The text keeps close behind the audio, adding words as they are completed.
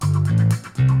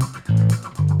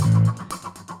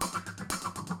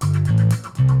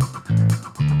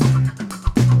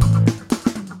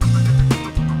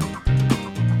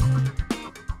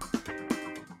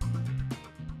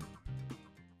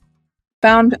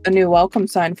Found a new welcome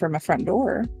sign for my front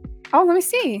door. Oh, let me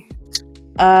see.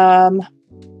 I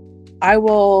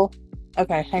will.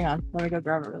 Okay, hang on. Let me go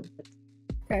grab it really quick.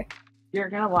 Okay. You're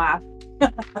gonna laugh.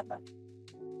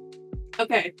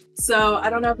 Okay, so I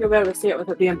don't know if you'll be able to see it with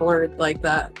it being blurred like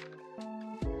that.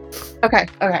 Okay.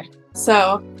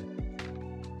 So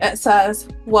it says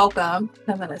welcome,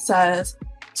 and then it says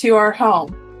to our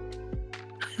home.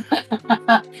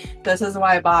 This is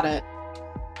why I bought it.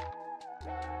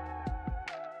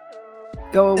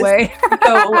 Go away.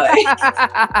 Go away.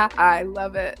 I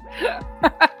love it.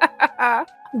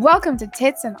 Welcome to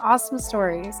Tits and Awesome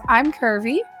Stories. I'm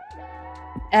Curvy.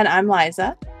 And I'm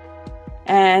Liza.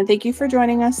 And thank you for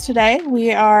joining us today.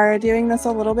 We are doing this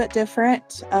a little bit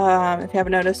different. If you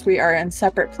haven't noticed, we are in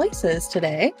separate places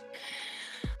today.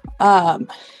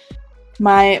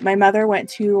 My mother went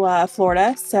to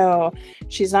Florida, so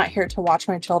she's not here to watch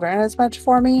my children as much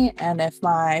for me. And if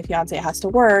my fiance has to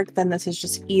work, then this is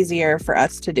just easier for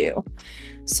us to do.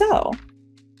 So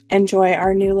enjoy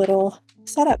our new little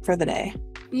setup for the day.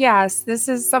 Yes, this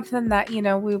is something that,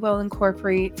 we will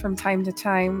incorporate from time to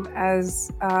time.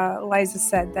 As Liza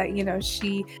said, that,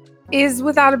 she is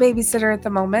without a babysitter at the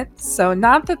moment. So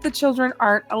not that the children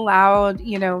aren't allowed,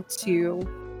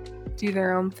 to do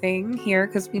their own thing here,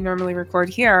 because we normally record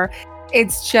here.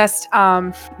 It's just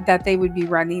that they would be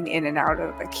running in and out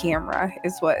of the camera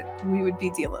is what we would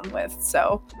be dealing with.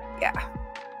 So, yeah.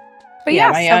 But yeah,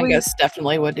 my youngest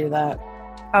definitely would do that.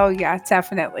 Oh, yeah,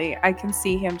 definitely. I can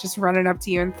see him just running up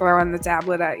to you and throwing the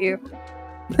tablet at you.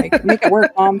 Make it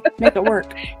work, Mom. Make it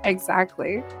work.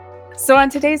 Exactly. So on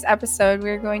today's episode,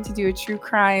 we're going to do a true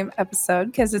crime episode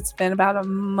because it's been about a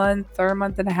month or a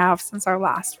month and a half since our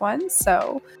last one.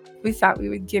 So we thought we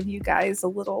would give you guys a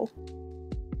little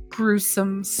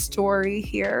gruesome story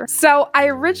here. So I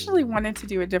originally wanted to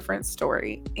do a different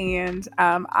story, and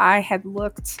I had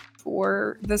looked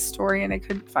for this story and I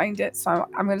couldn't find it, so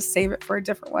I'm going to save it for a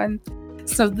different one.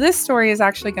 So this story is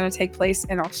actually going to take place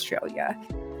in Australia,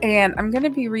 and I'm going to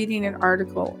be reading an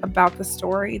article about the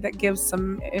story that gives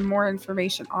some more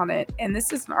information on it. And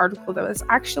this is an article that was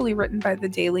actually written by the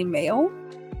Daily Mail,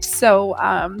 so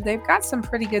they've got some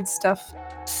pretty good stuff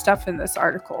in this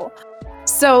article.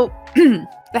 So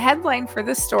the headline for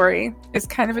this story is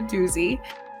kind of a doozy.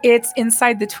 It's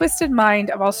inside the twisted mind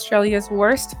of Australia's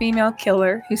worst female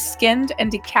killer who skinned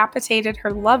and decapitated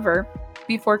her lover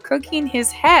before cooking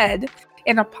his head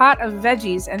in a pot of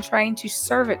veggies and trying to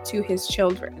serve it to his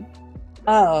children.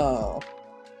 Oh.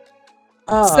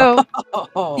 So,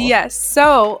 yes.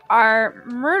 So our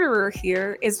murderer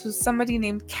here is somebody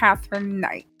named Katherine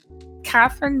Knight.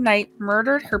 Katherine Knight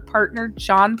murdered her partner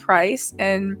John Price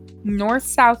in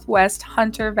north-southwest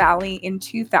Hunter Valley in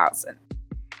 2000.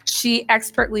 She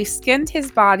expertly skinned his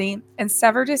body and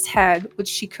severed his head, which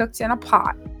she cooked in a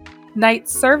pot. Knight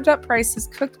served up Price's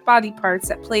cooked body parts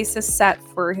at places set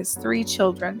for his 3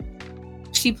 children.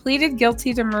 She pleaded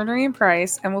guilty to murdering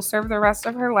Price and will serve the rest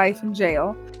of her life in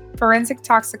jail. Forensic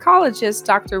toxicologist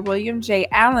Dr. William J.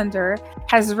 Allender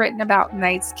has written about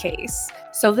Knight's case.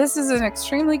 So this is an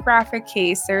extremely graphic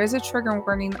case. There is a trigger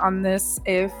warning on this.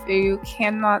 If you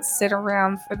cannot sit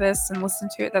around for this and listen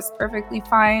to it, that's perfectly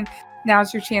fine.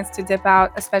 Now's your chance to dip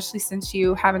out, especially since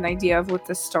you have an idea of what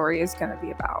this story is going to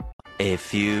be about. A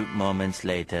few moments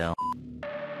later.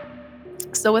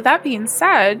 So with that being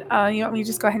said, you want me to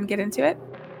just go ahead and get into it?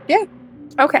 Yeah.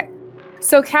 Okay.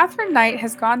 So Katherine Knight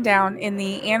has gone down in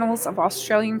the annals of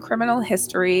Australian criminal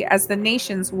history as the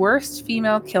nation's worst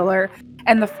female killer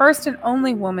and the first and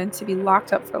only woman to be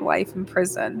locked up for life in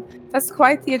prison. That's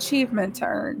quite the achievement to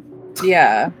earn.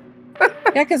 Yeah. Yeah,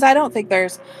 because I don't think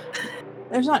there's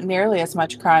not nearly as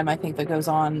much crime, I think, that goes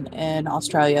on in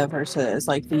Australia versus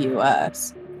like the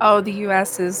U.S. Oh, the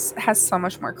U.S. has so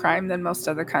much more crime than most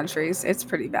other countries. It's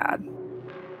pretty bad.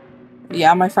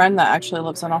 Yeah, my friend that actually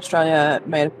lives in Australia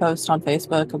made a post on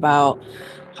Facebook about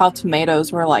how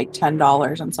tomatoes were like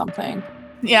 $10 and something.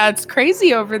 Yeah, it's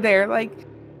crazy over there. Like,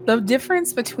 the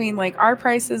difference between like our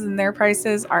prices and their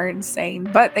prices are insane,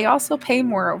 but they also pay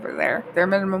more over there. Their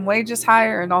minimum wage is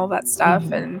higher and all that stuff.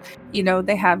 Mm-hmm. And,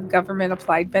 they have government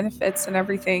applied benefits and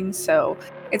everything. So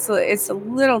it's a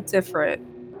little different.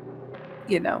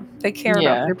 They care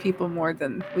about their people more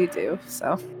than we do.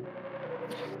 So.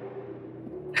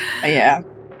 Yeah.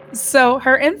 So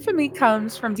her infamy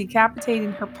comes from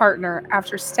decapitating her partner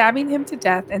after stabbing him to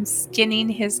death and skinning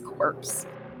his corpse,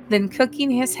 then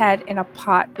cooking his head in a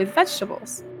pot with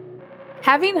vegetables.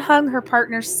 Having hung her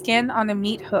partner's skin on a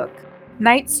meat hook,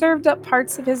 Knight served up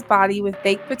parts of his body with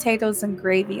baked potatoes and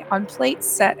gravy on plates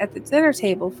set at the dinner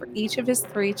table for each of his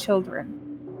 3 children.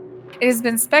 It has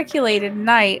been speculated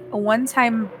Knight, a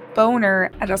one-time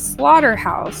boner at a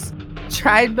slaughterhouse,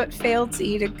 tried but failed to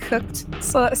eat a cooked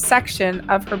section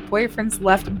of her boyfriend's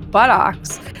left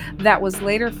buttocks that was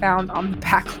later found on the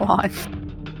back lawn.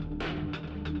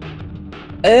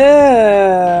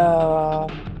 Oh.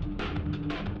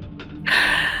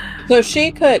 So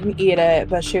she couldn't eat it,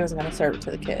 but she was going to serve it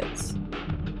to the kids.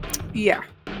 Yeah.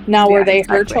 Now, Yeah, were they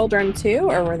her exactly. children too,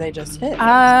 or were they just his?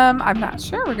 I'm not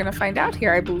sure. We're going to find out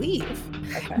here, I believe.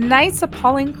 Okay. Knight's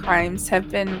appalling crimes have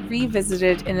been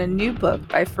revisited in a new book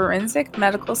by forensic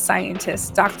medical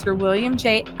scientist Dr. William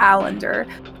J. Allender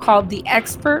called The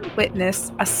Expert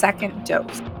Witness: A Second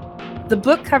Dose. The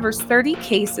book covers 30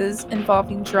 cases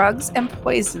involving drugs and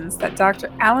poisons that Dr.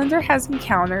 Allender has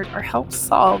encountered or helped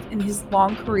solve in his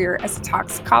long career as a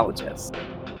toxicologist.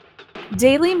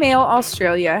 Daily Mail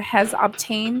Australia has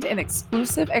obtained an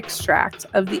exclusive extract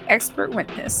of The Expert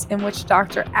Witness in which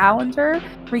Dr. Allender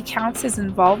recounts his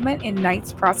involvement in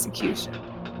Knight's prosecution.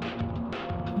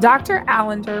 Dr.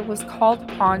 Allender was called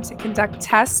upon to conduct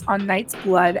tests on Knight's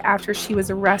blood after she was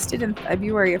arrested in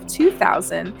February of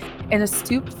 2000 in a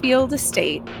Stoopfield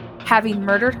estate, having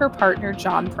murdered her partner,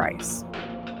 John Price.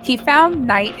 He found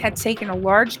Knight had taken a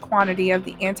large quantity of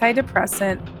the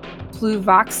antidepressant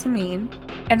fluvoxamine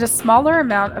and a smaller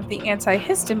amount of the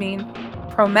antihistamine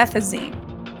promethazine.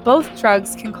 Both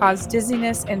drugs can cause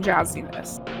dizziness and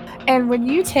drowsiness. And when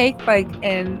you take like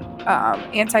an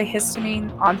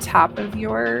antihistamine on top of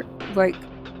your like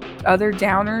other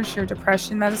downers, your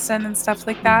depression medicine and stuff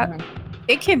like that,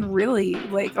 it can really,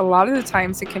 like, a lot of the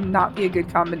times it can not be a good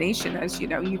combination, as you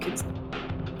know, you can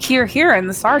hear here in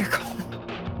this article.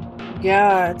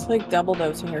 Yeah, it's like double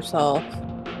dosing yourself.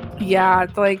 Yeah,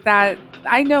 like that.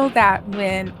 I know that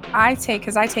when I take,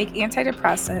 because I take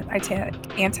antidepressant, I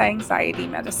take anti-anxiety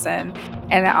medicine,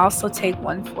 and I also take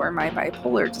one for my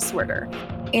bipolar disorder.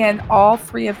 And all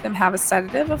three of them have a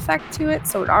sedative effect to it,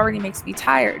 so it already makes me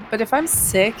tired. But if I'm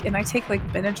sick and I take like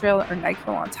Benadryl or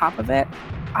NyQuil on top of it,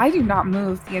 I do not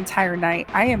move the entire night.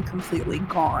 I am completely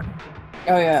gone.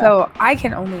 Oh, yeah. So I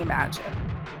can only imagine.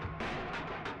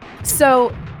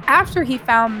 So after he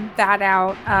found that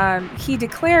out, he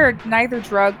declared neither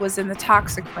drug was in the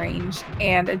toxic range,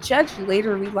 and a judge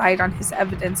later relied on his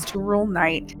evidence to rule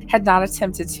Knight had not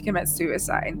attempted to commit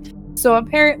suicide. So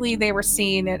apparently they were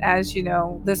seeing it as, you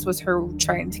know, this was her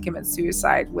trying to commit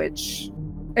suicide, which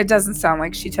it doesn't sound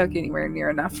like she took anywhere near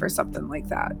enough for something like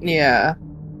that. Yeah.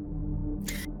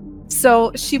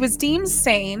 So she was deemed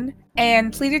sane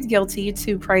and pleaded guilty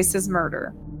to Price's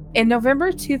murder. In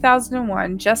November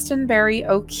 2001, Justin Barry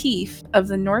O'Keefe of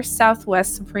the North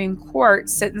Southwest Supreme Court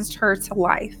sentenced her to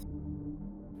life.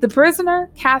 The prisoner,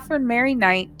 Katherine Mary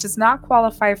Knight, does not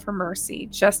qualify for mercy,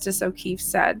 Justice O'Keefe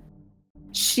said.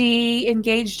 She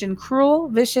engaged in cruel,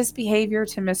 vicious behavior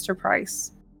to Mr.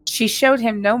 Price. She showed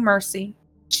him no mercy.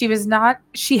 She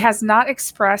has not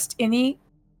expressed any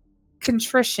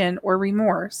contrition or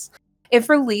remorse. If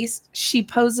released, she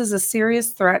poses a serious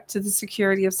threat to the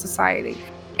security of society.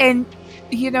 And,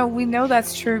 you know, we know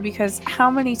that's true because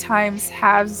how many times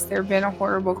has there been a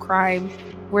horrible crime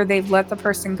where they've let the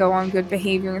person go on good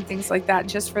behavior and things like that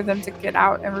just for them to get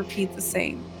out and repeat the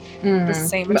same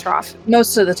atrocity?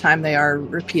 Most of the time they are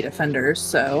repeat offenders,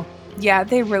 so. Yeah,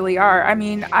 they really are. I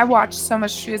mean, I watch so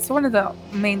much. It's one of the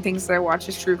main things that I watch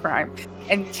is true crime.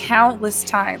 And countless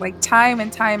time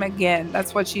and time again,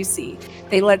 that's what you see.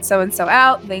 They let so-and-so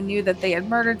out. They knew that they had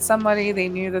murdered somebody. They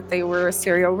knew that they were a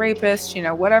serial rapist, you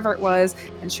know, whatever it was.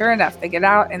 And sure enough, they get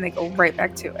out and they go right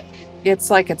back to it. It's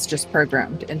like it's just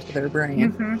programmed into their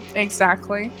brain. Mm-hmm,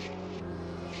 exactly.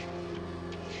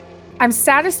 I'm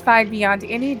satisfied beyond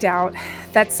any doubt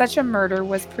that such a murder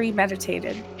was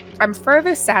premeditated. I'm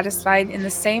further satisfied in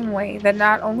the same way that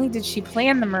not only did she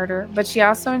plan the murder, but she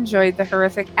also enjoyed the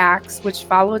horrific acts which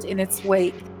followed in its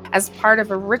wake as part of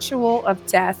a ritual of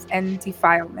death and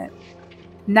defilement.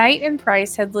 Knight and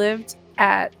Price had lived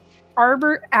at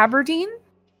Aberdeen,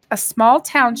 a small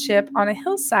township on a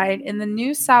hillside in the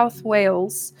New South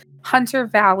Wales Hunter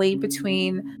Valley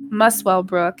between Muswell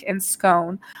Brook and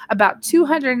Scone, about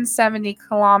 270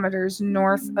 kilometers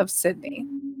north of Sydney.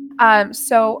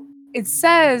 So it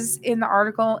says in the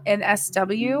article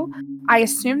NSW, I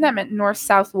assume that meant North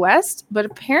Southwest, but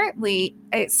apparently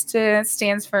it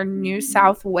stands for New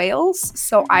South Wales.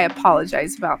 So I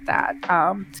apologize about that.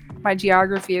 My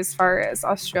geography as far as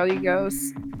Australia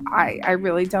goes, I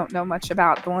really don't know much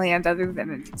about the land other than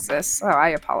it exists. So I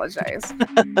apologize.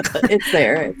 It's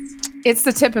there. It's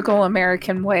the typical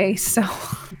American way. So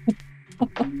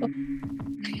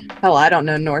hell, I don't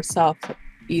know north, south,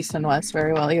 east, and west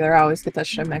very well either. I always get that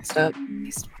shit mixed up.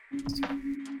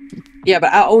 Yeah,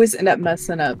 but I always end up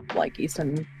messing up like east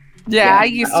and Yeah, I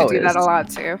used to do always. that a lot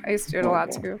too. I used to do it a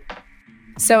lot too.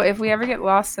 So if we ever get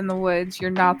lost in the woods,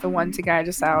 you're not the one to guide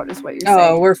us out, is what you're saying.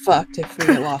 Oh, we're fucked if we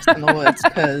get lost in the woods,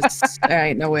 because there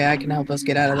ain't no way I can help us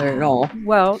get out of there at all.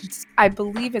 Well, I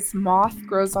believe it's moth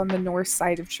grows on the north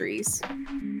side of trees.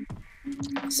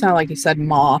 Sound like you said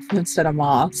moth instead of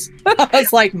moss. I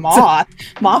was like, moth?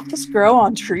 Moths grow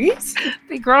on trees?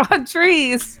 They grow on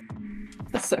trees.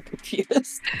 I'm so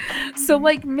confused. So,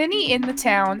 like many in the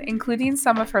town, including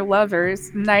some of her lovers,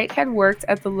 Knight had worked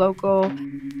at the local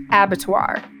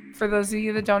abattoir. For those of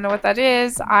you that don't know what that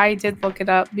is, I did look it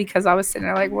up because I was sitting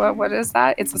there like, what is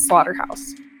that? It's a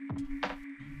slaughterhouse.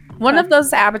 One of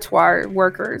those abattoir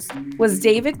workers was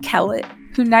David Kellett,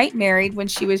 who Knight married when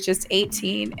she was just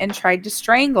 18 and tried to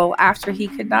strangle after he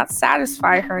could not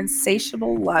satisfy her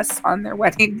insatiable lusts on their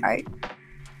wedding night.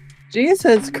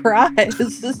 Jesus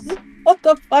Christ. What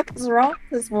the fuck is wrong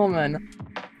with this woman?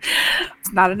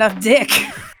 It's not enough dick.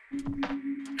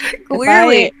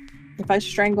 Clearly. If I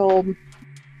strangled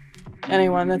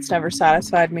anyone that's never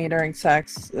satisfied me during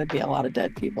sex, there'd be a lot of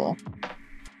dead people.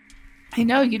 I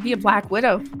know, you'd be a Black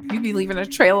Widow. You'd be leaving a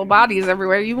trail of bodies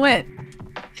everywhere you went.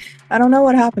 I don't know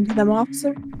what happened to them,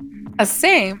 officer.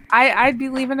 Same. I'd be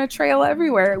leaving a trail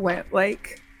everywhere it went.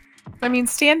 Like, I mean,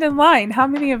 stand in line. How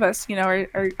many of us,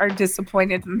 are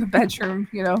disappointed in the bedroom,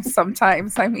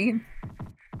 sometimes? I mean,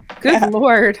 good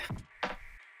Lord.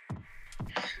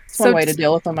 It's one way to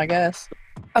deal with them, I guess.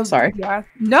 Oh, sorry. Yeah.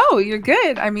 No, you're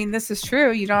good. I mean, this is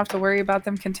true. You don't have to worry about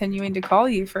them continuing to call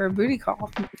you for a booty call.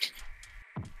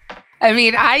 I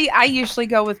mean, I usually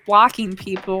go with blocking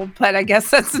people, but I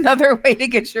guess that's another way to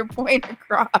get your point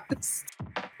across.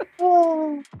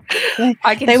 Oh.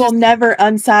 They will never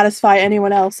unsatisfy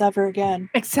anyone else ever again.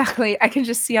 Exactly. I can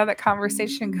just see how that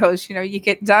conversation goes. You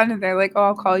get done and they're like, oh,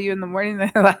 I'll call you in the morning.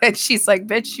 And she's like,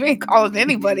 bitch, you ain't calling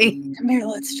anybody. Come here,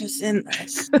 let's just end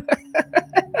this.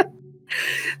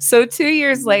 So 2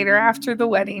 years later, after the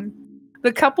wedding,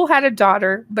 the couple had a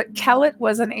daughter, but Kellett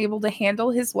was unable to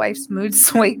handle his wife's mood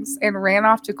swings and ran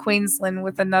off to Queensland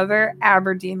with another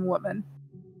Aberdeen woman.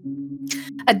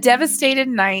 A devastated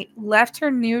Knight left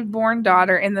her newborn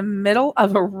daughter in the middle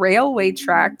of a railway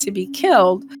track to be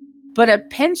killed, but a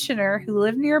pensioner who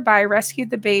lived nearby rescued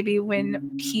the baby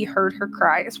when he heard her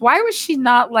cries. Why was she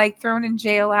not, thrown in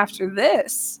jail after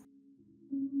this?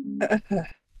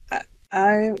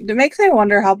 It makes me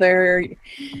wonder how their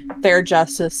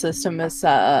justice system is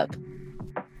set up.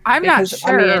 I'm not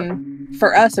sure. I mean,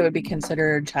 for us, it would be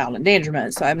considered child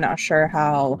endangerment, so I'm not sure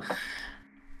how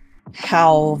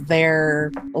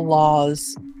their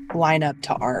laws line up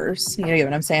to ours. You know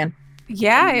what I'm saying?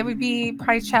 Yeah, it would be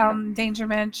probably child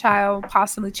endangerment,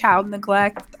 possibly child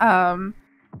neglect, a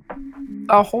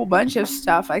whole bunch of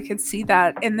stuff. I could see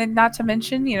that. And then not to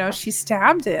mention, she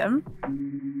stabbed him.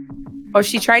 Oh,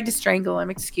 she tried to strangle him.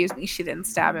 Excuse me. She didn't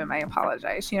stab him. I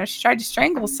apologize. She tried to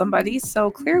strangle somebody.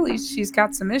 So clearly she's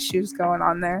got some issues going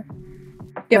on there.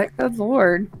 Yep. Good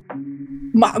Lord.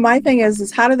 My thing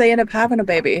is how do they end up having a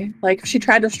baby? Like, if she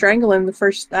tried to strangle him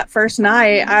that first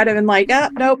night, I'd have been like,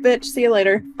 nope, bitch, see you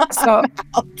later. So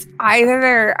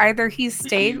either he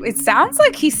stayed. It sounds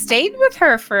like he stayed with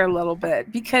her for a little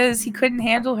bit because he couldn't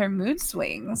handle her mood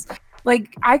swings.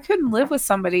 Like, I couldn't live with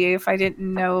somebody if I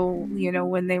didn't know,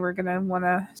 when they were going to want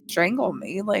to strangle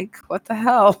me. Like, what the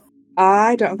hell?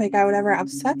 I don't think I would ever have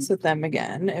sex with them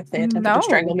again if they attempted to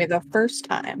strangle me the first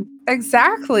time.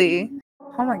 Exactly.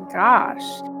 Oh my gosh.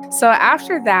 So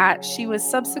after that, she was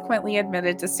subsequently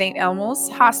admitted to St. Elmo's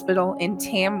Hospital in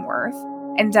Tamworth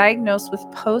and diagnosed with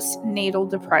postnatal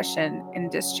depression and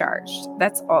discharged.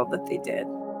 That's all that they did.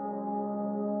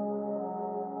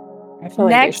 I feel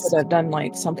like they should have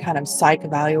done some kind of psych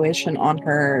evaluation on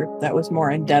her that was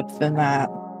more in depth than that.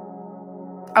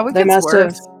 They must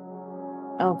have.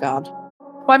 Oh God.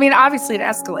 Well, I mean, obviously it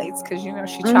escalates because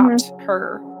she chopped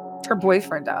her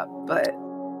boyfriend up, but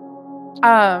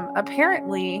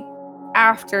apparently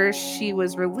after she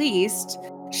was released,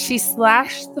 she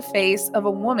slashed the face of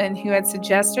a woman who had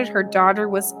suggested her daughter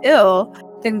was ill,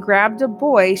 then grabbed a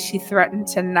boy she threatened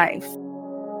to knife.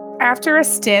 After a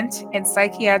stint in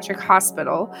psychiatric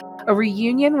hospital, a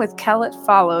reunion with Kellett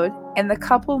followed, and the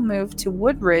couple moved to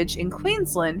Woodridge in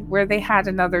Queensland, where they had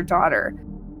another daughter.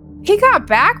 He got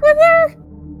back with her?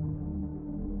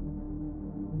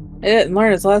 He didn't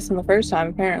learn his lesson the first time,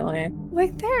 apparently.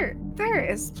 There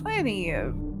is plenty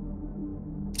of...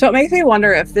 So it makes me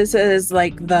wonder if this is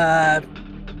the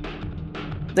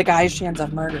guy she ends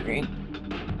up murdering.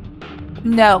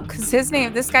 No, because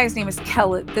this guy's name is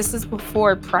Kellett. This is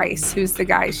before Price, who's the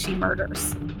guy she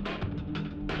murders.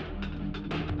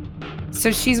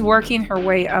 So she's working her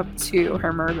way up to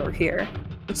her murder here.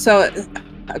 So,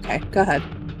 Okay, go ahead.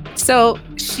 So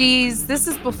this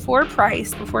is before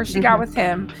Price, before she got with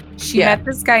him. She met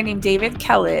this guy named David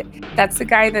Kellett. That's the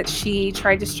guy that she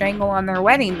tried to strangle on their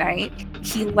wedding night.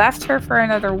 He left her for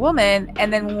another woman,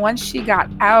 and then once she got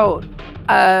out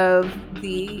of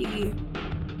the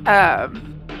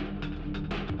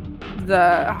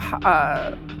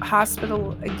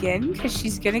hospital again, because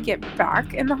she's gonna get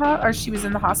back in or she was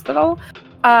in the hospital,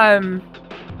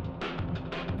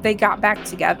 they got back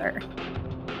together.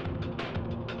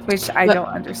 Which I don't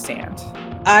understand.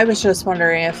 I was just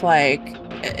wondering if, like,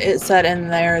 it said in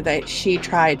there that she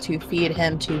tried to feed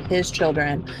him to his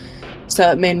children.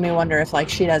 So it made me wonder if, like,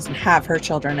 she doesn't have her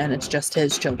children and it's just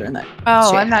his children that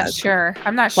Oh, she I'm not has. sure.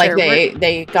 I'm not Like, sure.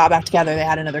 they got back together, they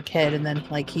had another kid, and then,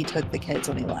 like, he took the kids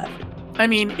when he left. I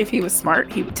mean, if he was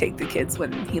smart, he would take the kids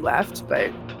when he left,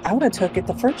 but... I would have took it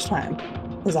the first time.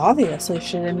 Because obviously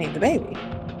she didn't need the baby.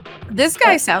 This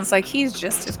guy sounds like he's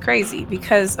just as crazy,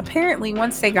 because apparently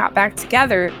once they got back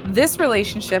together, this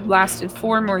relationship lasted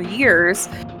 4 more years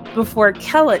before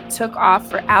Kellett took off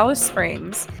for Alice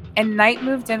Springs and Knight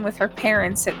moved in with her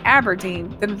parents at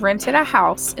Aberdeen, then rented a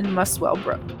house in Muswell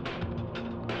Brook.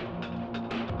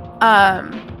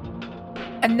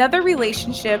 Another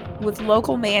relationship with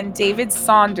local man David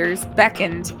Saunders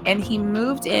beckoned, and he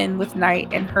moved in with Knight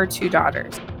and her 2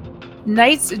 daughters.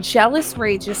 Knight's jealous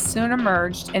rages soon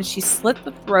emerged, and she slit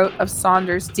the throat of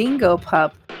Saunders' dingo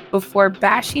pup before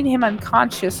bashing him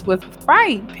unconscious with a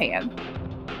frying pan.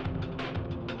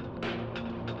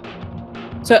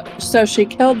 So she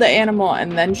killed the animal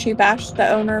and then she bashed the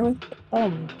owner with...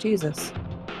 Oh, Jesus.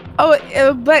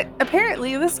 Oh, but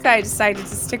apparently this guy decided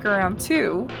to stick around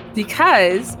too,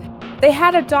 because they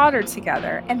had a daughter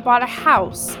together and bought a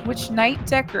house, which Knight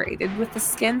decorated with the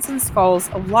skins and skulls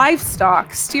of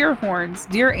livestock, steer horns,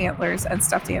 deer antlers, and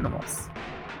stuffed animals.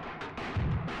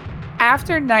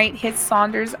 After Knight hit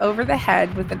Saunders over the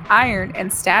head with an iron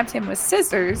and stabbed him with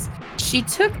scissors, she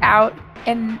took out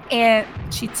an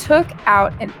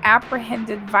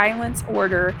apprehended violence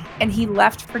order, and he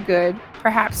left for good,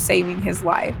 perhaps saving his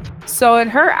life. So in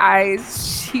her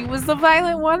eyes, she was the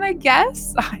violent one, I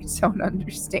guess? I don't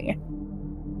understand.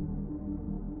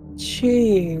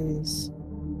 Jeez.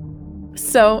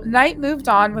 So Knight moved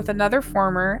on with another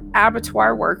former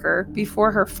abattoir worker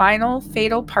before her final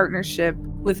fatal partnership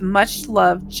with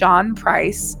much-loved John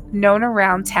Price, known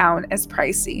around town as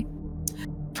Pricey.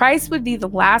 Price would be the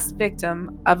last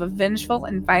victim of a vengeful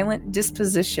and violent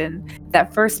disposition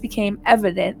that first became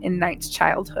evident in Knight's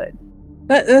childhood.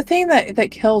 The thing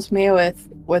that kills me with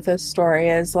this story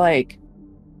is, like,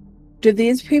 do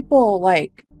these people,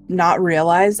 like, not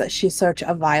realize that she's such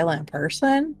a violent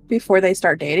person before they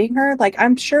start dating her? Like,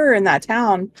 I'm sure in that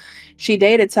town she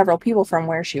dated several people from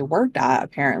where she worked at,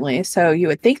 apparently. So you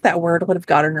would think that word would have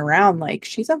gotten around, like,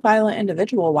 she's a violent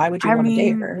individual. Why would you want to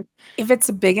date her? If it's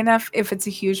a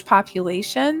huge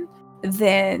population,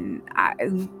 then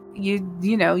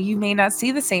you may not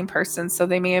see the same person, so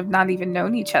they may have not even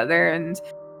known each other, and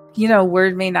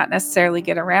word may not necessarily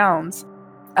get around.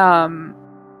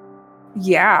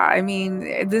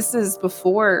 This is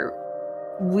before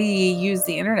we use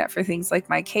the internet for things like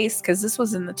My Case, because this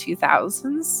was in the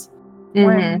 2000s.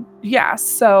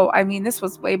 So this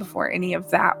was way before any of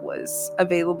that was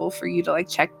available for you to, like,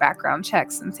 check background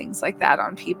checks and things like that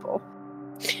on people.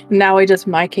 Now we just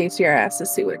My Case your ass to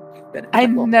see what you've been in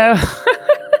trouble. I know.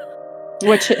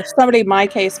 Which, if somebody My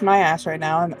Case my ass right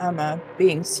now, I'm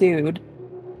being sued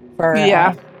for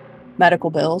medical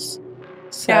bills.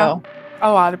 So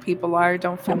a lot of people are.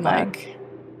 Don't feel bad.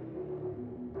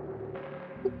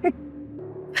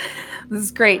 This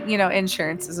is great.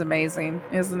 Insurance is amazing,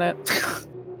 isn't it?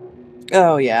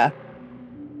 Oh, yeah.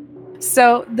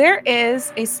 So there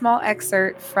is a small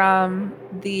excerpt from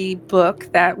the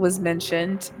book that was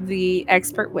mentioned, The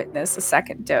Expert Witness, A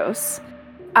Second Dose,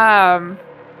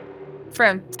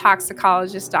 from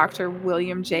toxicologist Dr.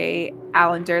 William J.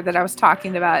 Allender that I was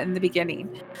talking about in the beginning.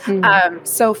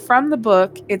 So from the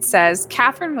book, it says,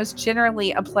 Katherine was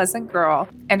generally a pleasant girl,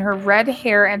 and her red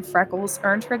hair and freckles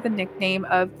earned her the nickname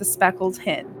of the Speckled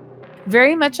Hen.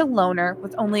 Very much a loner,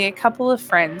 with only a couple of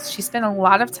friends, she spent a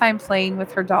lot of time playing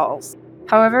with her dolls.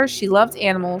 However, she loved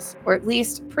animals, or at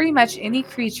least pretty much any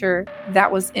creature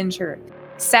that was injured.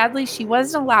 Sadly, she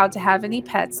wasn't allowed to have any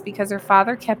pets because her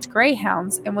father kept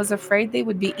greyhounds and was afraid they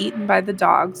would be eaten by the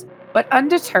dogs. But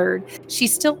undeterred, she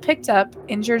still picked up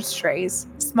injured strays,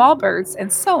 small birds,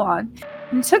 and so on,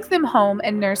 and took them home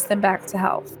and nursed them back to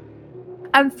health.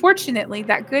 Unfortunately,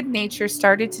 that good nature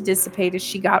started to dissipate as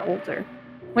she got older,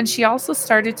 when she also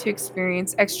started to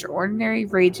experience extraordinary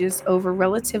rages over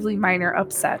relatively minor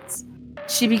upsets.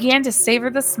 She began to savor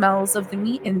the smells of the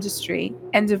meat industry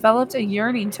and developed a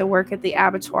yearning to work at the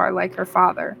abattoir like her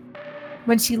father.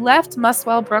 When she left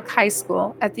Muswell Brook High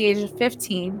School at the age of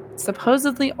 15,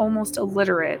 supposedly almost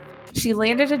illiterate, she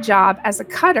landed a job as a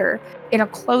cutter in a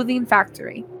clothing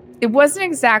factory. It wasn't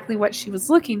exactly what she was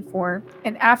looking for,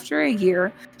 and after a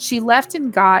year, she left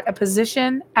and got a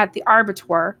position at the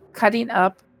abattoir cutting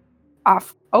up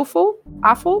offal.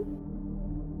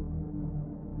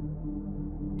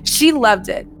 She loved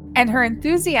it, and her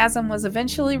enthusiasm was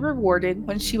eventually rewarded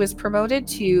when she was promoted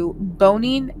to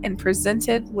boning and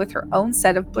presented with her own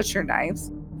set of butcher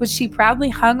knives, which she proudly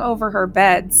hung over her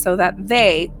bed so that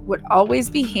they would always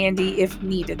be handy if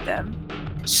needed them.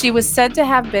 She was said to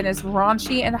have been as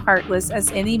raunchy and heartless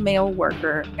as any male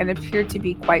worker and appeared to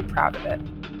be quite proud of it.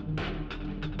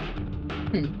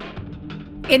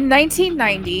 In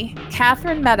 1990,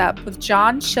 Katherine met up with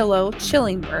John Chillow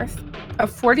Chillingworth, a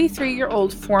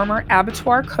 43-year-old former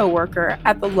abattoir coworker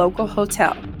at the local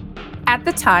hotel. At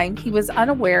the time, he was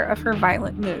unaware of her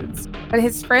violent moods, but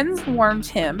his friends warned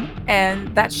him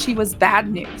and that she was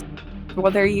bad news.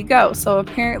 Well, there you go. So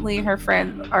apparently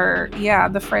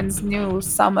the friends knew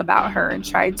some about her and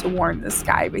tried to warn this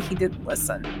guy, but he didn't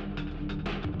listen.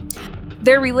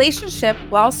 Their relationship,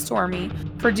 while stormy,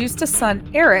 produced a son,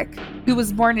 Eric, who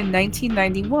was born in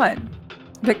 1991.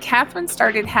 But Katherine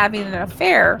started having an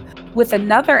affair with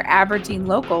another Aberdeen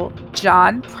local,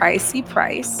 John Pricey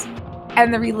Price,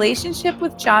 and the relationship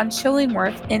with John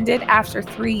Chillingworth ended after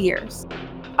 3 years.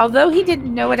 Although he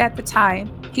didn't know it at the time,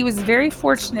 he was very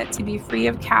fortunate to be free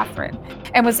of Katherine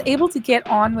and was able to get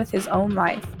on with his own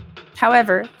life.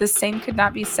 However, the same could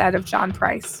not be said of John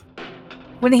Price.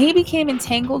 When he became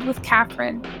entangled with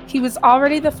Katherine, he was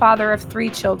already the father of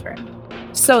 3 children.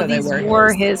 So these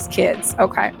were his kids.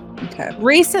 Okay.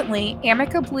 Recently,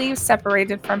 amicably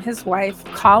separated from his wife,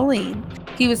 Colleen,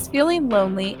 he was feeling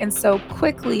lonely and so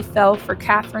quickly fell for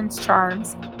Katherine's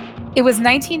charms. It was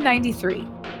 1993.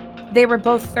 They were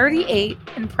both 38,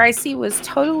 and Pricey was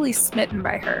totally smitten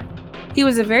by her. He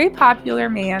was a very popular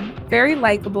man, very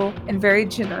likable, and very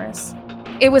generous.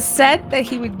 It was said that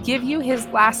he would give you his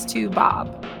last 2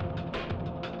 bob.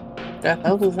 The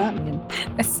hell does that mean?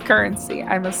 It's currency,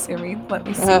 I'm assuming. Let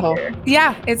me see here.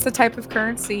 Yeah, it's a type of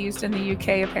currency used in the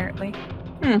UK, apparently.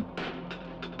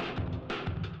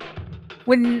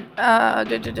 When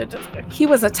he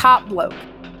was a top bloke.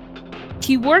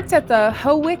 He worked at the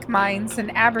Howick mines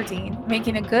in Aberdeen,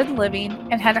 making a good living,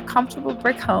 and had a comfortable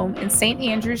brick home in St.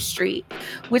 Andrews Street,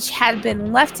 which had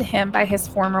been left to him by his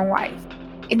former wife.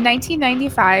 In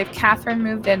 1995, Katherine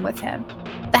moved in with him.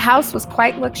 The house was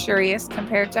quite luxurious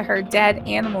compared to her Dead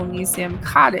Animal Museum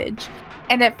cottage,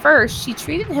 and at first she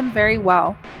treated him very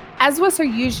well, as was her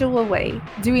usual way,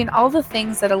 doing all the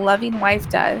things that a loving wife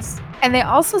does, and they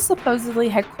also supposedly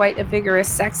had quite a vigorous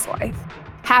sex life.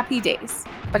 Happy days,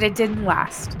 but it didn't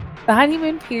last. The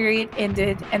honeymoon period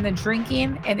ended and the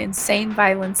drinking and insane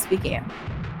violence began.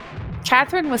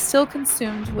 Katherine was still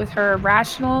consumed with her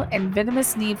irrational and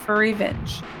venomous need for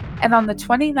revenge, and on the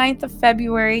 29th of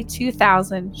February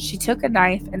 2000, she took a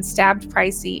knife and stabbed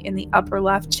Pricey in the upper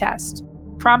left chest,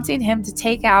 prompting him to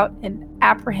take out an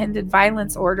apprehended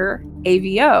violence order,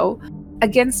 AVO,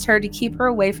 against her to keep her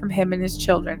away from him and his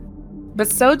children.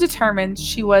 But so determined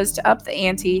she was to up the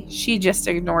ante, she just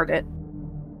ignored it.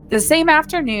 The same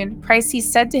afternoon, Pricey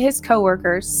said to his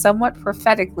coworkers, somewhat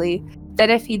prophetically,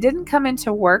 that if he didn't come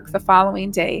into work the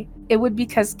following day, it would be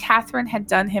because Katherine had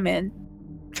done him in.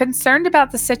 Concerned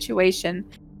about the situation,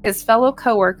 his fellow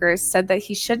coworkers said that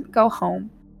he shouldn't go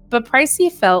home, but Pricey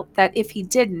felt that if he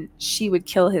didn't, she would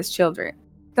kill his children.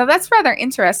 Now that's rather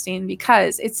interesting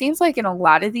because it seems like in a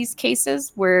lot of these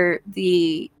cases where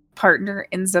the partner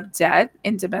ends up dead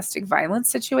in domestic violence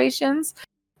situations,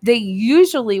 they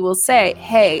usually will say,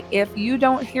 hey, if you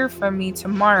don't hear from me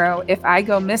tomorrow, if I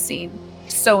go missing,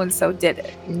 so-and-so did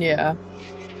it. Yeah.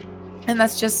 And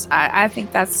that's just, I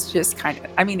think that's just kind of,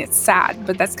 I mean, it's sad,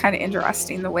 but that's kind of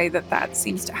interesting the way that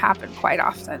seems to happen quite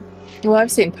often. Well,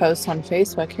 I've seen posts on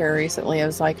Facebook here recently. It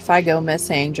was like, if I go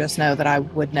missing, just know that I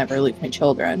would never leave my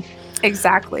children.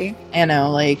 Exactly. You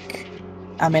know, like,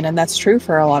 I mean, and that's true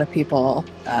for a lot of people.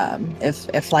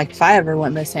 If I ever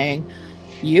went missing,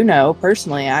 you know,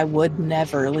 personally, I would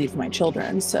never leave my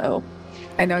children. So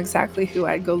I know exactly who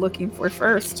I'd go looking for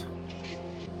first.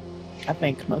 I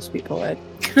think most people would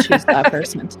choose that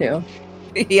person too.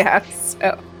 Yeah,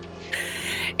 so.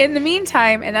 In the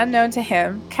meantime, and unknown to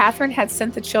him, Katherine had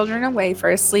sent the children away for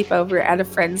a sleepover at a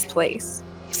friend's place.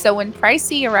 So when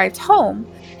Pricey arrived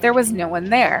home, there was no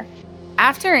one there.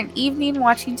 After an evening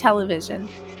watching television,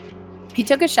 he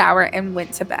took a shower and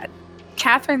went to bed.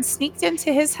 Katherine sneaked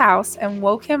into his house and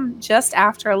woke him just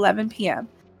after 11 p.m.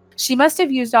 She must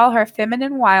have used all her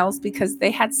feminine wiles because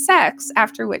they had sex,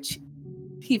 after which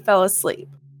he fell asleep.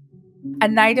 A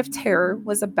night of terror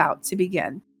was about to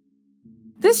begin.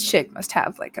 This chick must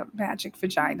have like a magic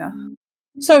vagina.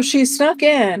 So she snuck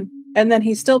in, and then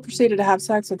he still proceeded to have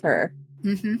sex with her.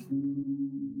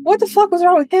 What the fuck was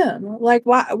wrong with him? Like,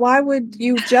 why would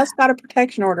you just got a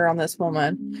protection order on this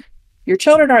woman? Your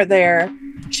children aren't there.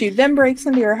 She then breaks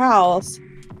into your house,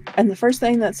 and the first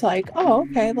thing that's like, oh,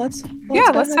 okay, let's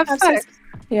Yeah, go let's ahead and have sex.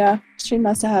 Yeah, she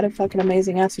must have had a fucking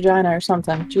amazing ass vagina or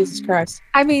something. Jesus Christ.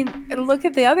 I mean, look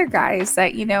at the other guys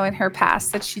that, in her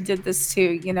past that she did this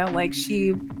to, like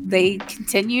they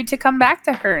continued to come back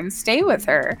to her and stay with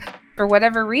her for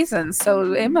whatever reason.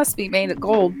 So it must be made of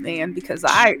gold, man, because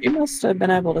She must have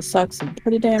been able to suck some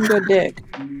pretty damn good dick.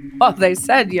 well, they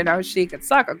said, she could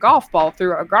suck a golf ball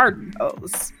through a garden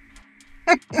hose.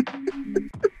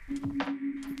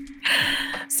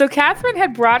 So Katherine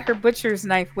had brought her butcher's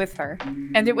knife with her,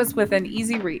 and it was within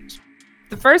easy reach.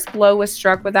 The first blow was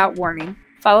struck without warning,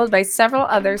 followed by several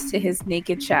others to his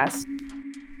naked chest.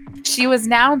 She was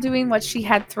now doing what she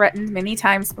had threatened many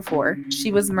times before.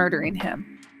 She was murdering him.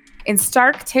 In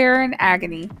stark terror and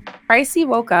agony, Pricey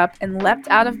woke up and leapt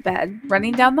out of bed,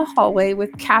 running down the hallway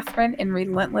with Katherine in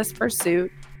relentless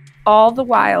pursuit, all the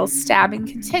while stabbing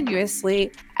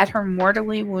continuously at her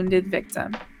mortally wounded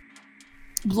victim.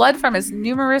 Blood from his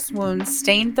numerous wounds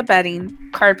stained the bedding,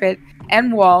 carpet,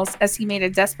 and walls as he made a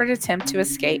desperate attempt to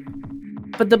escape.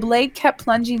 But the blade kept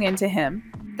plunging into him.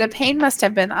 The pain must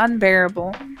have been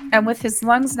unbearable, and with his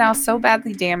lungs now so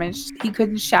badly damaged, he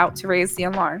couldn't shout to raise the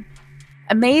alarm.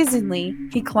 Amazingly,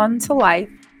 he clung to life,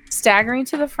 staggering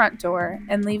to the front door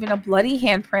and leaving a bloody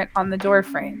handprint on the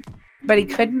doorframe. But he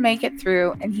couldn't make it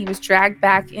through, and he was dragged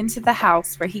back into the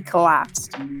house where he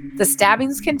collapsed. The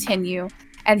stabbings continue,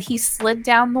 and he slid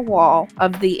down the wall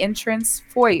of the entrance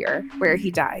foyer where he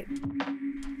died.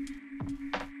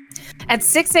 At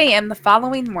 6 a.m. the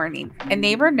following morning, a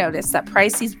neighbor noticed that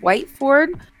Pricey's white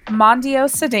Ford Mondeo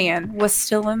sedan was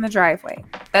still in the driveway.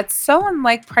 That's so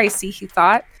unlike Pricey, he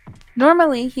thought.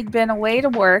 Normally, he'd been away to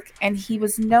work, and he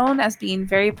was known as being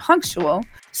very punctual,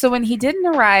 so when he didn't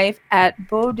arrive at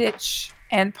Bowditch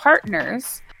and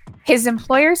Partners, his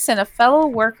employer sent a fellow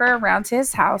worker around to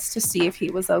his house to see if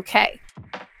he was okay.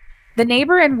 The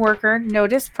neighbor and worker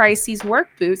noticed Pricey's work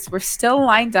boots were still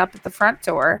lined up at the front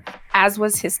door, as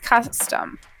was his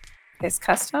custom. His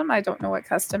custom? I don't know what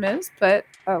custom is, but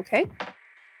okay.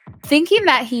 Thinking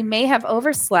that he may have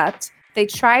overslept, they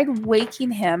tried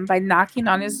waking him by knocking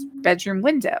on his bedroom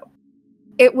window.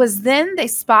 It was then they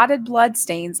spotted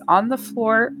bloodstains on the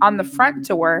floor on the front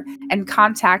door and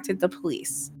contacted the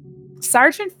police.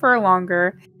 Sergeant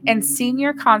Furlonger and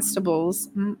Senior Constable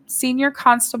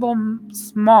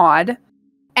Maud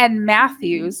and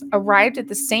Matthews arrived at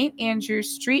the St. Andrews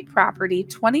Street property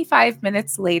 25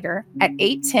 minutes later at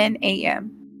 8:10 a.m.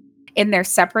 in their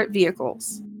separate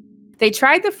vehicles. They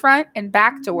tried the front and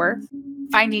back door,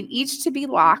 finding each to be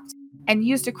locked, and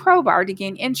used a crowbar to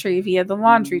gain entry via the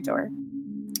laundry door.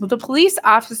 The police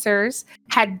officers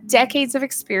had decades of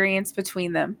experience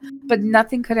between them, but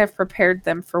nothing could have prepared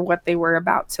them for what they were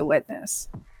about to witness.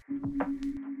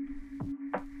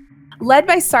 Led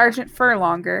by Sergeant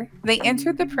Furlonger, they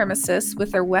entered the premises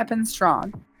with their weapons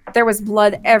drawn. There was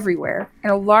blood everywhere,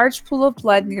 and a large pool of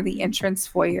blood near the entrance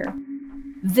foyer.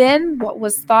 Then, what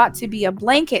was thought to be a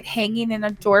blanket hanging in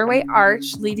a doorway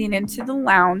arch leading into the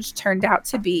lounge turned out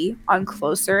to be, on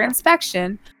closer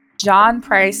inspection, John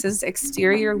Price's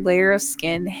exterior layer of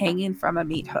skin hanging from a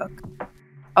meat hook.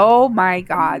 "Oh my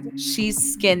God, she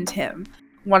skinned him,"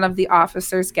 one of the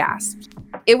officers gasped.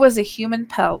 It was a human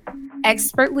pelt,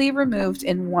 expertly removed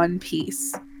in one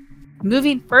piece.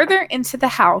 Moving further into the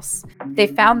house, they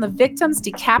found the victim's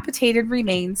decapitated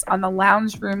remains on the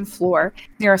lounge room floor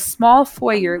near a small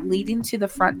foyer leading to the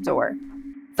front door.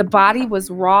 The body was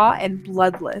raw and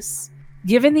bloodless.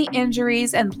 Given the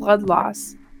injuries and blood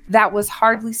loss, that was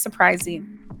hardly surprising.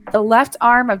 The left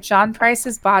arm of John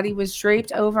Price's body was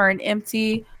draped over an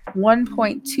empty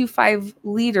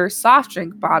 1.25-liter soft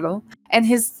drink bottle, and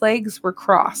his legs were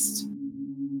crossed.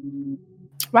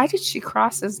 Why did she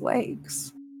cross his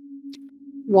legs?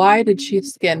 Why did she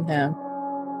skin him?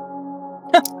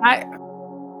 I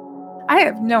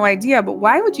have no idea, but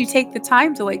why would you take the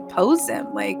time to pose him?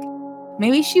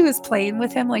 Maybe she was playing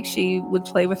with him like she would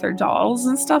play with her dolls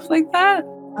and stuff like that.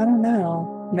 I don't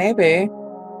know. Maybe.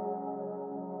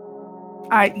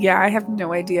 I have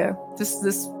no idea. This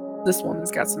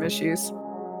woman's got some issues.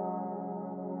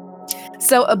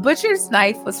 So a butcher's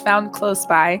knife was found close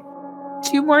by.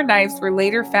 2 more knives were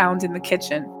later found in the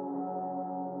kitchen.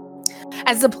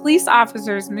 As the police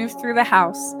officers moved through the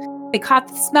house, they caught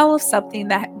the smell of something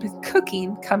that had been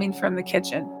cooking coming from the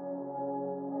kitchen.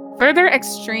 Further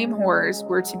extreme horrors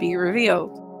were to be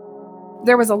revealed.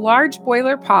 There was a large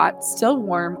boiler pot, still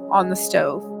warm, on the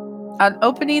stove. On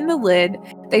opening the lid,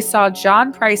 they saw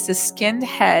John Price's skinned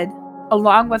head,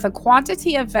 along with a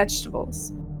quantity of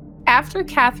vegetables. After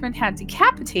Katherine had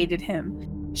decapitated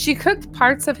him, she cooked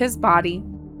parts of his body,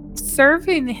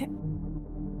 serving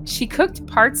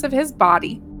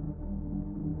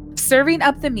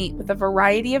up the meat with a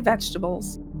variety of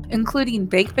vegetables, including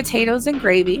baked potatoes and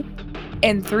gravy,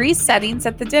 in 3 settings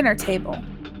at the dinner table.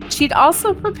 She'd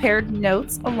also prepared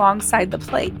notes alongside the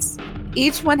plates,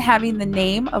 each one having the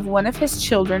name of one of his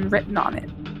children written on it.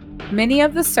 Many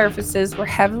of the surfaces were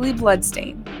heavily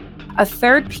bloodstained. A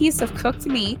third piece of cooked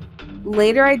meat,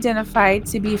 later identified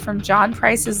to be from John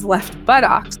Price's left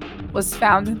buttocks, was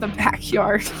found in the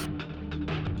backyard.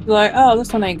 You're like, oh,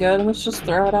 this one ain't good. Let's just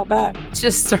throw it out back.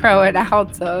 Just throw it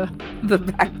out the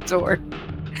back door.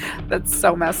 That's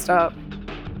so messed up.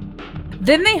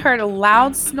 Then they heard a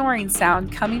loud snoring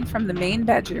sound coming from the main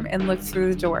bedroom and looked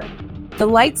through the door. The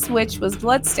light switch was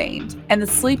bloodstained, and the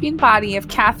sleeping body of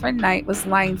Katherine Knight was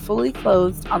lying fully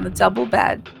clothed on the double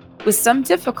bed. With some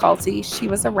difficulty, she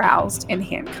was aroused and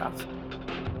handcuffed.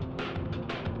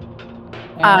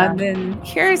 Yeah. Then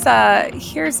here's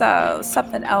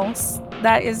something else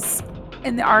that is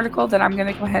in the article that I'm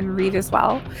going to go ahead and read as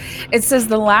well. It says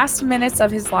the last minutes of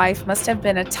his life must have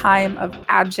been a time of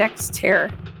abject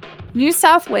terror. New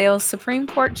South Wales Supreme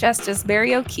Court Justice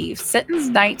Barry O'Keefe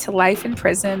sentenced Knight to life in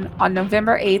prison on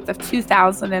November 8th of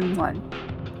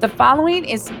 2001. The following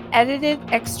is an edited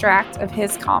extract of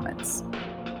his comments.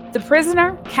 The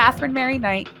prisoner, Katherine Mary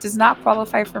Knight, does not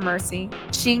qualify for mercy.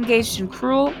 She engaged in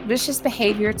cruel, vicious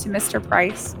behavior to Mr.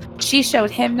 Price. She showed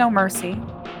him no mercy.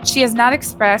 She has not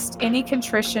expressed any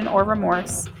contrition or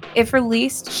remorse. If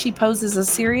released, she poses a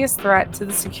serious threat to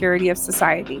the security of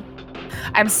society.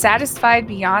 I'm satisfied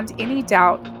beyond any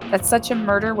doubt that such a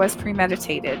murder was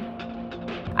premeditated.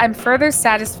 I'm further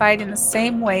satisfied in the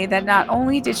same way that not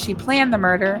only did she plan the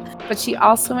murder, but she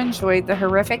also enjoyed the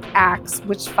horrific acts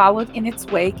which followed in its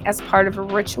wake as part of a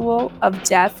ritual of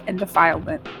death and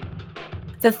defilement.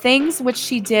 The things which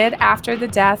she did after the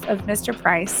death of Mr.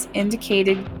 Price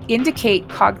indicate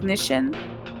cognition,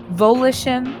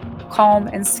 volition, calm,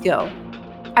 and skill.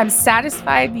 I'm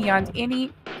satisfied beyond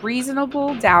any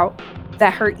reasonable doubt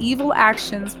that her evil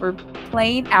actions were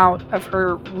playing out of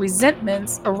her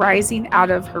resentments arising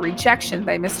out of her rejection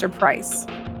by Mr. Price,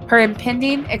 her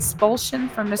impending expulsion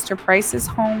from Mr. Price's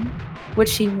home, which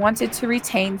she wanted to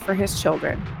retain for his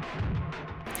children.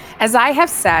 As I have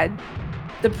said,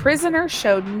 the prisoner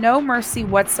showed no mercy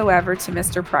whatsoever to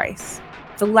Mr. Price.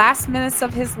 The last minutes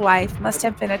of his life must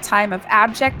have been a time of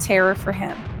abject terror for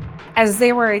him, as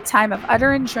they were a time of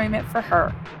utter enjoyment for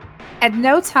her. At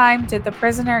no time did the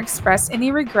prisoner express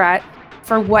any regret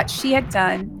for what she had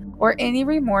done or any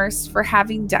remorse for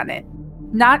having done it,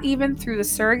 not even through the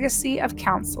surrogacy of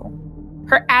counsel.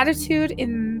 Her attitude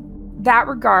in that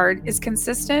regard is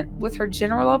consistent with her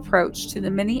general approach to the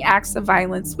many acts of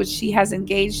violence which she has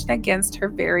engaged against her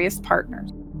various partners.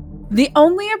 The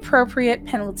only appropriate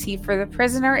penalty for the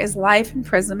prisoner is life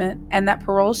imprisonment, and that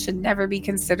parole should never be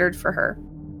considered for her.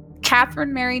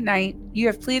 Katherine Mary Knight, you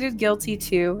have pleaded guilty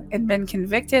to and been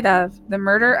convicted of the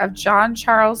murder of John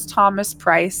Charles Thomas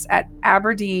Price at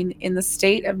Aberdeen in the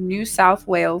state of New South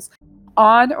Wales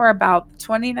on or about the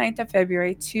 29th of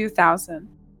February 2000.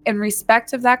 In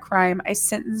respect of that crime, I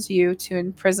sentence you to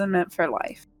imprisonment for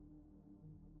life.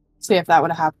 See, if that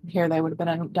would have happened here, they would have been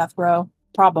in death row.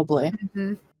 Probably.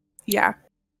 Mm-hmm. Yeah.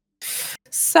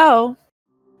 So,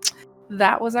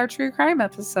 that was our true crime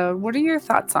episode. What are your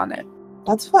thoughts on it?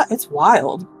 It's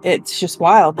wild. It's just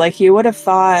wild. Like, you would have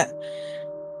thought,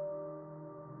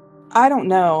 I don't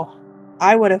know.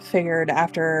 I would have figured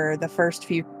after the first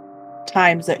few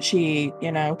times that she,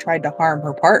 tried to harm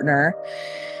her partner,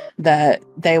 that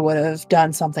they would have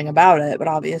done something about it, but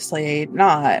obviously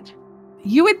not.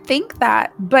 You would think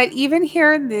that, but even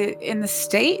here in the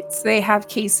States, they have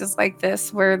cases like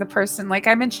this where the person, like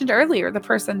I mentioned earlier, the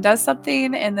person does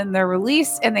something and then they're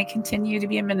released and they continue to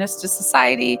be a menace to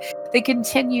society. They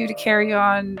continue to carry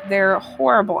on their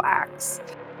horrible acts.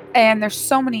 And there's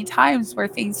so many times where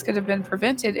things could have been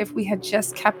prevented if we had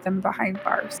just kept them behind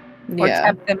bars or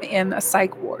kept them in a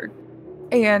psych ward.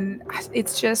 And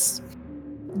it's just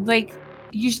like,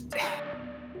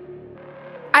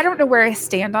 I don't know where I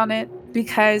stand on it.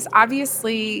 Because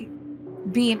obviously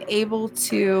being able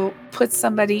to put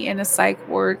somebody in a psych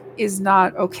ward is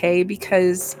not okay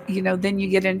because, then you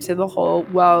get into the whole,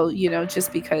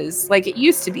 just because, like it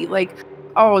used to be, like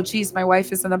oh, geez, my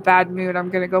wife is in a bad mood. I'm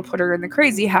going to go put her in the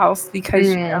crazy house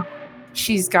because,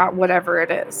 she's got whatever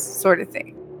it is, sort of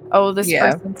thing. Oh, this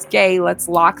Yeah. person's gay. Let's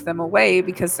lock them away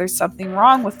because there's something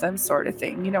wrong with them, sort of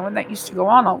thing. And that used to go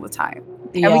on all the time.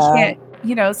 And we Yeah. can't,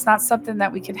 it's not something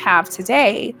that we can have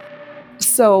today.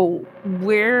 So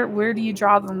where do you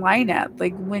draw the line at?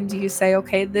 Like, when do you say,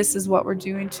 okay, this is what we're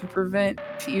doing to prevent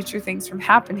future things from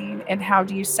happening? And how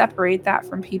do you separate that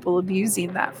from people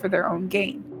abusing that for their own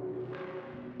gain?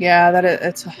 Yeah,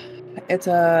 it's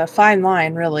a fine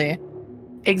line, really.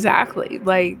 Exactly.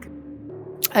 Like,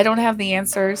 I don't have the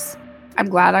answers. I'm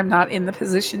glad I'm not in the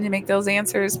position to make those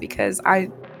answers because I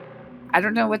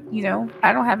don't know what,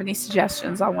 I don't have any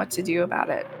suggestions on what to do about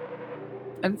it,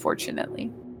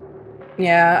 unfortunately.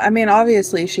 Yeah, I mean,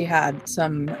 obviously she had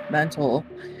some mental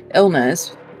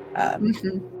illness.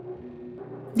 Mhm.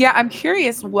 Yeah, I'm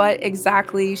curious what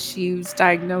exactly she was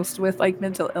diagnosed with, like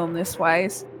mental illness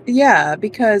wise. Yeah,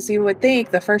 because you would think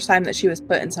the first time that she was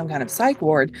put in some kind of psych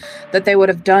ward that they would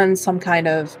have done some kind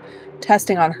of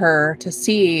testing on her to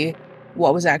see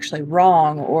what was actually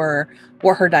wrong or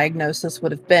what her diagnosis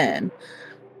would have been.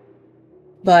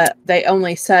 But they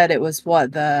only said it was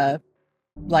our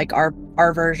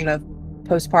version of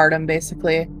postpartum,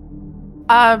 basically.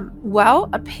 Well,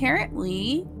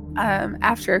 apparently,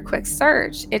 after a quick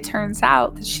search, it turns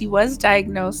out that she was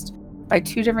diagnosed by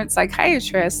 2 different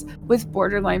psychiatrists with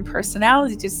borderline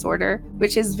personality disorder,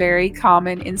 which is very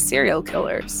common in serial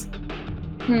killers.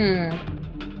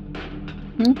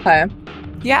 Okay.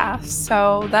 Yeah,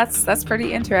 so that's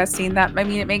pretty interesting.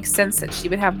 It makes sense that she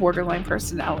would have borderline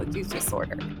personality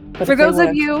disorder. But For if they those of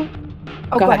would you,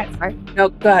 have go ahead, sorry. No,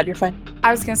 go ahead, you're fine. I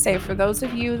was going to say, for those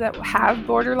of you that have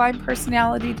borderline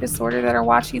personality disorder that are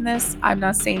watching this, I'm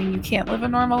not saying you can't live a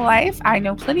normal life. I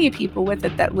know plenty of people with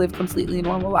it that live completely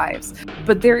normal lives.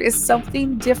 But there is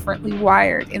something differently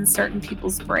wired in certain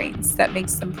people's brains that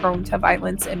makes them prone to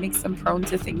violence and makes them prone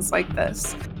to things like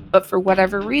this. But for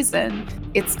whatever reason,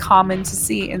 it's common to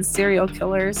see in serial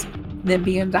killers them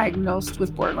being diagnosed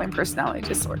with borderline personality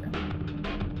disorder.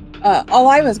 All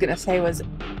I was going to say was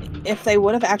if they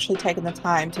would have actually taken the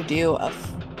time to do a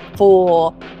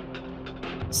full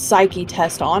psyche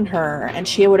test on her and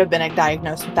she would have been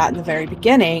diagnosed with that in the very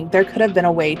beginning, there could have been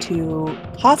a way to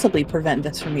possibly prevent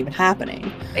this from even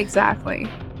happening. Exactly.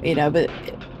 But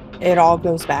it all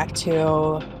goes back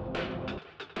to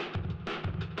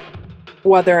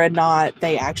whether or not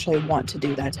they actually want to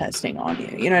do that testing on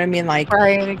you. You know what I mean? Like,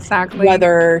 right, exactly.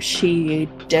 Whether she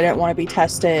didn't want to be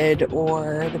tested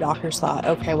or the doctors thought,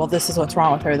 okay, well, this is what's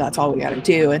wrong with her. That's all we got to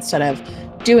do instead of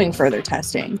doing further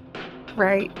testing.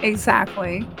 Right,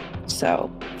 exactly. So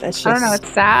that's just, I don't know.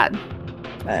 It's sad.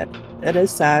 But it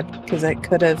is sad because it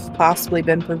could have possibly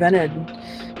been prevented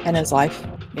in his life,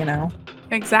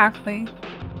 Exactly.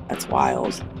 That's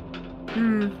wild.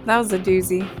 That was a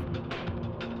doozy.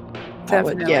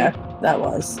 Definitely. That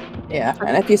was. Yeah.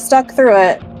 And if you stuck through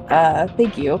it,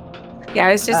 thank you. Yeah,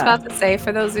 I was just about to say,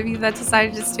 for those of you that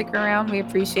decided to stick around, we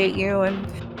appreciate you. And,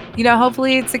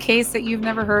 hopefully it's a case that you've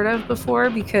never heard of before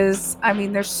because,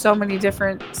 there's so many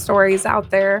different stories out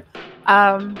there.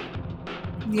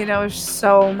 There's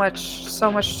so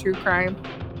much true crime.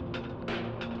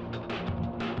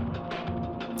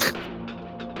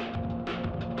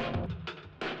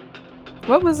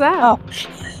 What was that? Oh,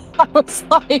 I was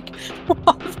like,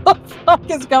 what the fuck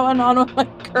is going on with my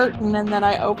curtain? And then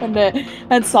I opened it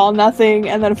and saw nothing.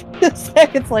 And then a few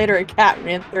seconds later, a cat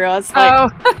ran through. I was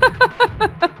like,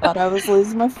 thought I was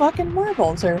losing my fucking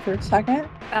marbles there for a second.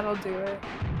 That'll do it.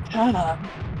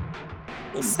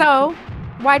 So,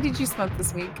 why did you smoke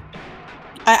this week?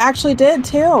 I actually did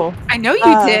too. I know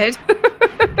you did.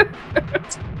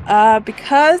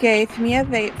 Because he gave me a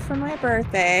vape for my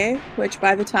birthday, which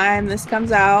by the time this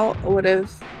comes out would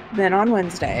have been on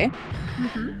Wednesday.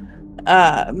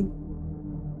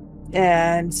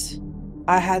 And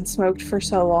I had smoked for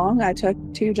so long, I took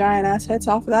 2 giant ass hits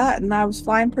off of that, and I was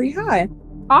flying pretty high.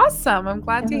 Awesome! I'm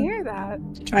glad to hear that.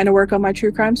 Trying to work on my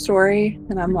true crime story,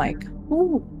 and I'm like,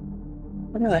 ooh,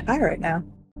 I'm really high right now.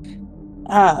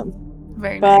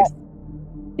 Very nice.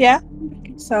 Yeah,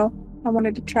 so I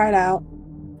wanted to try it out.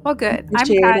 Well, good. I'm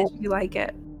glad you like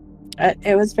it.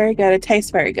 It was very good. It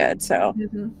tastes very good. So,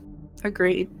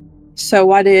 Agreed. So,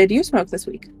 why did you smoke this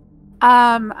week?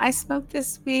 I smoked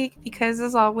this week because,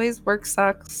 as always, work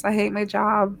sucks. I hate my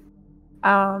job.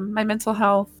 My mental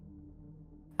health.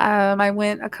 I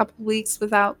went a couple weeks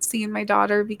without seeing my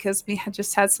daughter because we had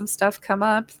just had some stuff come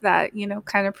up that,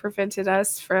 kind of prevented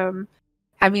us from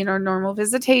having our normal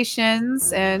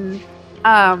visitations. And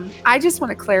I just want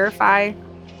to clarify,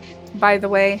 by the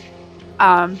way,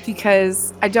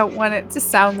 because I don't want it to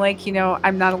sound like,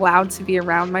 I'm not allowed to be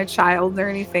around my child or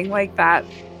anything like that.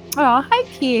 Oh, hi,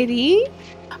 Kitty.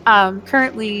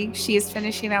 Currently, she is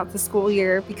finishing out the school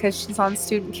year because she's on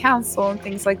student council and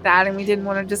things like that, and we didn't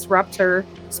want to disrupt her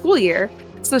school year.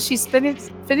 So she's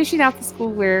finishing out the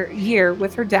school year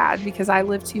with her dad because I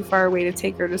live too far away to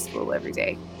take her to school every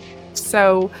day.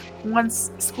 So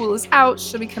once school is out,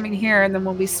 she'll be coming here, and then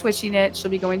we'll be switching it.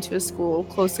 She'll be going to a school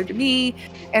closer to me,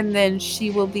 and then she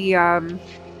will be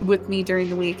with me during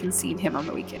the week and seeing him on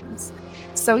the weekends.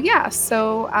 So yeah,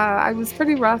 I was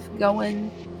pretty rough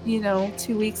going,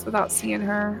 2 weeks without seeing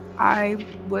her. I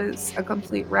was a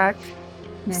complete wreck.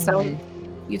 So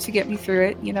you to get me through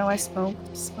it, I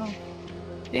smoked. So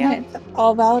yeah. Right.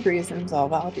 All valid reasons. All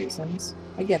valid reasons.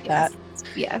 I get that.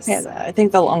 Yes. Yeah, I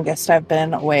think the longest I've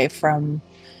been away from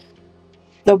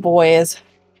the boys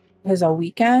is a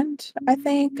weekend, I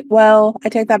think. Well, I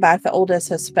take that back. The oldest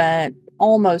has spent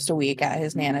almost a week at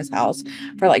his Nana's house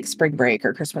for like spring break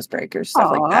or Christmas break or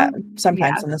stuff like that.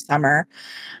 Sometimes in the summer,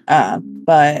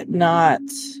 but not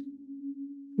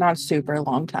super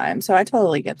long time. So I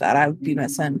totally get that. I would be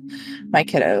missing my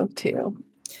kiddo too.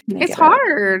 It's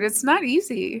hard. It's not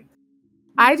easy.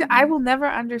 I will never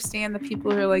understand the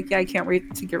people who are like, yeah, I can't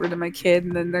wait to get rid of my kid.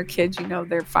 And then their kids,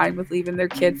 they're fine with leaving their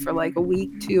kid for like a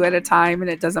week, 2 at a time,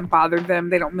 and it doesn't bother them.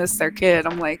 They don't miss their kid.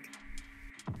 I'm like,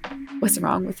 what's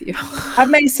wrong with you? I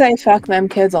may say fuck them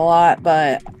kids a lot,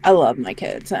 but I love my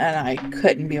kids and I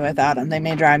couldn't be without them. They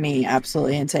may drive me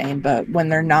absolutely insane, but when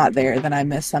they're not there, then I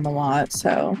miss them a lot.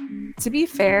 So, to be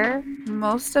fair,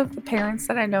 most of the parents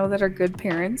that I know that are good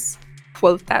parents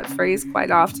quote that phrase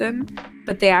quite often,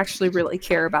 but they actually really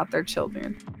care about their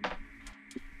children.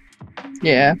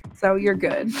 Yeah. So you're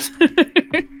good.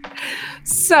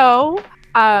 So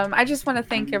I just want to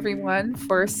thank everyone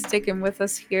for sticking with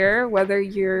us here, whether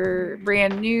you're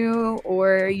brand new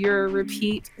or you're a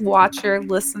repeat watcher,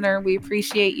 listener. We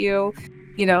appreciate you.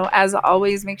 As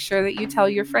always, make sure that you tell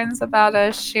your friends about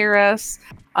us, share us,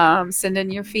 send in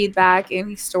your feedback,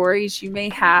 any stories you may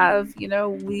have.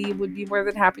 We would be more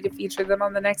than happy to feature them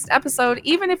on the next episode,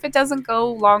 even if it doesn't go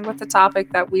along with the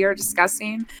topic that we are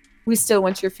discussing. We still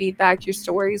want your feedback, your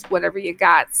stories, whatever you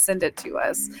got, send it to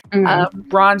us.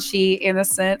 Raunchy,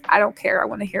 innocent, I don't care. I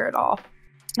want to hear it all.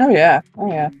 Oh yeah.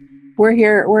 We're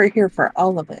here for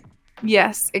all of it.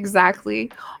 Yes,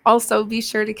 exactly. Also, be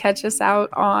sure to catch us out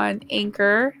on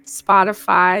Anchor,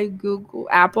 Spotify, Google,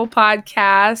 Apple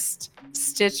Podcast,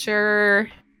 Stitcher,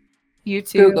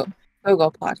 YouTube.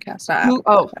 Google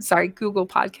Podcast. Google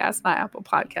Podcast, not Apple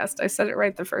Podcast. I said it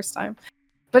right the first time.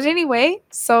 But anyway,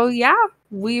 so yeah,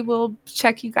 we will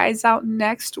check you guys out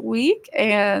next week,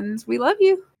 and we love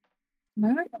you.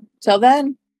 All right. Till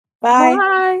then, bye.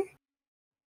 Bye.